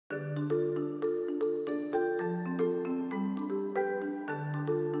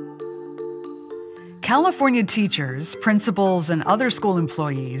California teachers, principals, and other school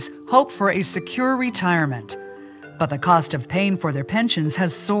employees hope for a secure retirement. But the cost of paying for their pensions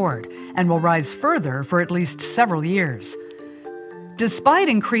has soared and will rise further for at least several years. Despite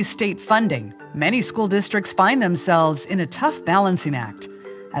increased state funding, many school districts find themselves in a tough balancing act.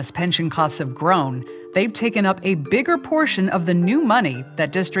 As pension costs have grown, they've taken up a bigger portion of the new money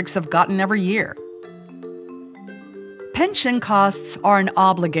that districts have gotten every year. Pension costs are an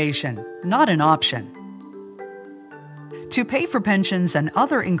obligation, not an option. To pay for pensions and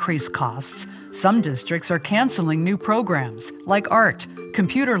other increased costs, some districts are canceling new programs like art,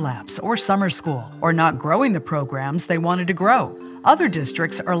 computer labs, or summer school, or not growing the programs they wanted to grow. Other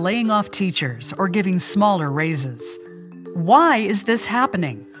districts are laying off teachers or giving smaller raises. Why is this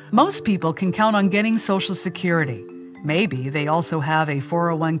happening? Most people can count on getting Social Security. Maybe they also have a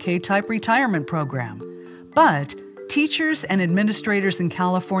 401k type retirement program. But teachers and administrators in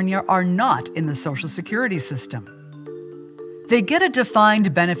California are not in the Social Security system. They get a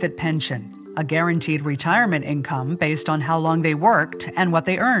defined benefit pension, a guaranteed retirement income based on how long they worked and what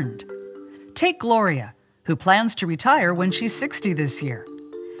they earned. Take Gloria, who plans to retire when she's 60 this year.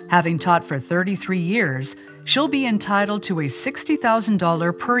 Having taught for 33 years, she'll be entitled to a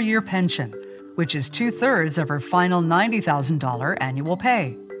 $60,000 per year pension, which is 2/3 of her final $90,000 annual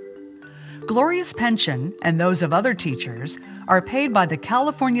pay. Gloria's pension and those of other teachers are paid by the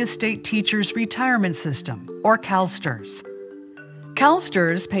California State Teachers Retirement System, or CalSTRS.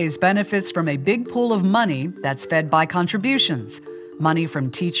 CalSTRS pays benefits from a big pool of money that's fed by contributions, money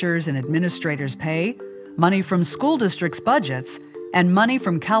from teachers and administrators' pay, money from school districts' budgets, and money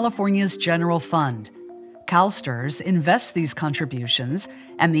from California's general fund. CalSTRS invests these contributions,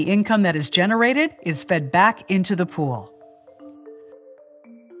 and the income that is generated is fed back into the pool.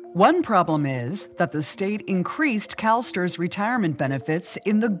 One problem is that the state increased CalSTRS retirement benefits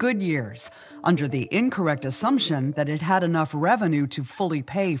in the good years, under the incorrect assumption that it had enough revenue to fully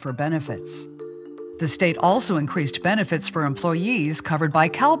pay for benefits. The state also increased benefits for employees covered by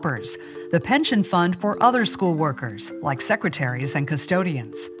CalPERS, the pension fund for other school workers, like secretaries and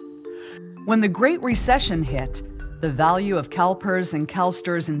custodians. When the Great Recession hit, the value of CalPERS and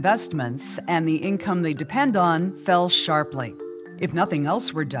CalSTRS investments and the income they depend on fell sharply. If nothing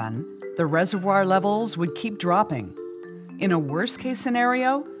else were done, the reservoir levels would keep dropping. In a worst-case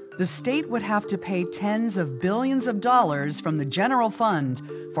scenario, the state would have to pay tens of billions of dollars from the general fund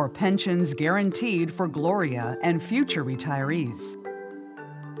for pensions guaranteed for Gloria and future retirees.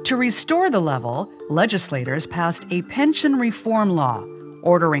 To restore the level, legislators passed a pension reform law,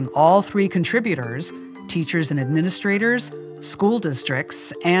 ordering all three contributors, teachers and administrators, school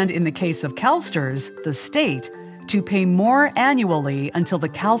districts, and in the case of CalSTRS, the state, to pay more annually until the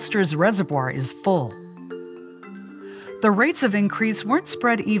CalSTRS reservoir is full. The rates of increase weren't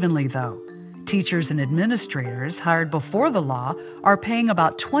spread evenly, though. Teachers and administrators hired before the law are paying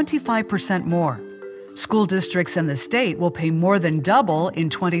about 25% more. School districts and the state will pay more than double in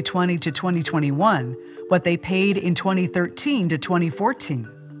 2020 to 2021 what they paid in 2013 to 2014.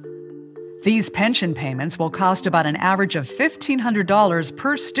 These pension payments will cost about an average of $1,500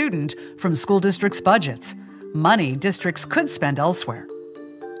 per student from school districts' budgets, money districts could spend elsewhere.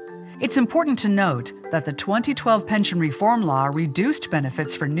 It's important to note that the 2012 pension reform law reduced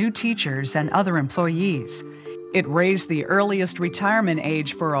benefits for new teachers and other employees. It raised the earliest retirement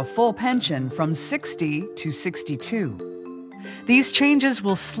age for a full pension from 60 to 62. These changes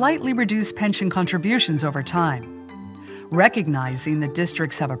will slightly reduce pension contributions over time. Recognizing that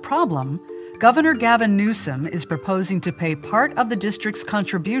districts have a problem, Governor Gavin Newsom is proposing to pay part of the district's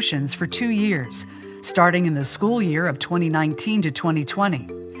contributions for 2 years, starting in the school year of 2019 to 2020.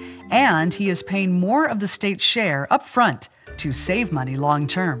 And he is paying more of the state's share up front to save money long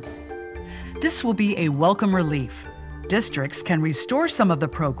term. This will be a welcome relief. Districts can restore some of the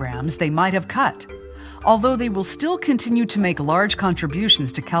programs they might have cut, although they will still continue to make large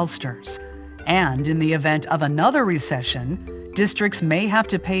contributions to CalSTRS. And in the event of another recession, districts may have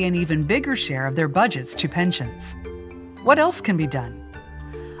to pay an even bigger share of their budgets to pensions. What else can be done?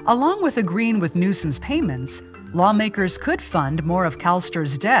 Along with agreeing with Newsom's payments, lawmakers could fund more of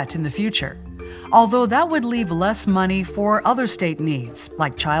CalSTRS debt in the future, although that would leave less money for other state needs,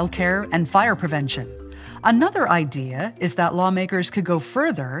 like childcare and fire prevention. Another idea is that lawmakers could go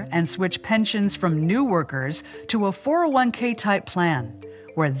further and switch pensions from new workers to a 401k type plan,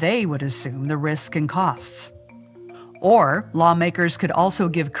 where they would assume the risk and costs. Or lawmakers could also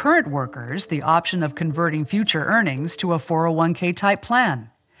give current workers the option of converting future earnings to a 401k type plan.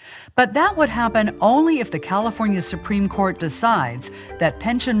 But that would happen only if the California Supreme Court decides that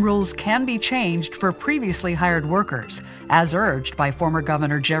pension rules can be changed for previously hired workers, as urged by former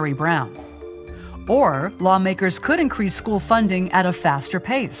Governor Jerry Brown. Or lawmakers could increase school funding at a faster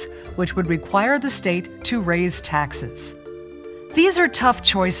pace, which would require the state to raise taxes. These are tough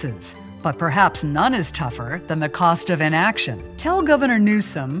choices, but perhaps none is tougher than the cost of inaction. Tell Governor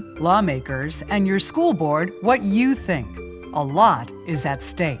Newsom, lawmakers, and your school board what you think. A lot is at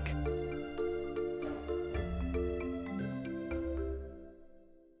stake.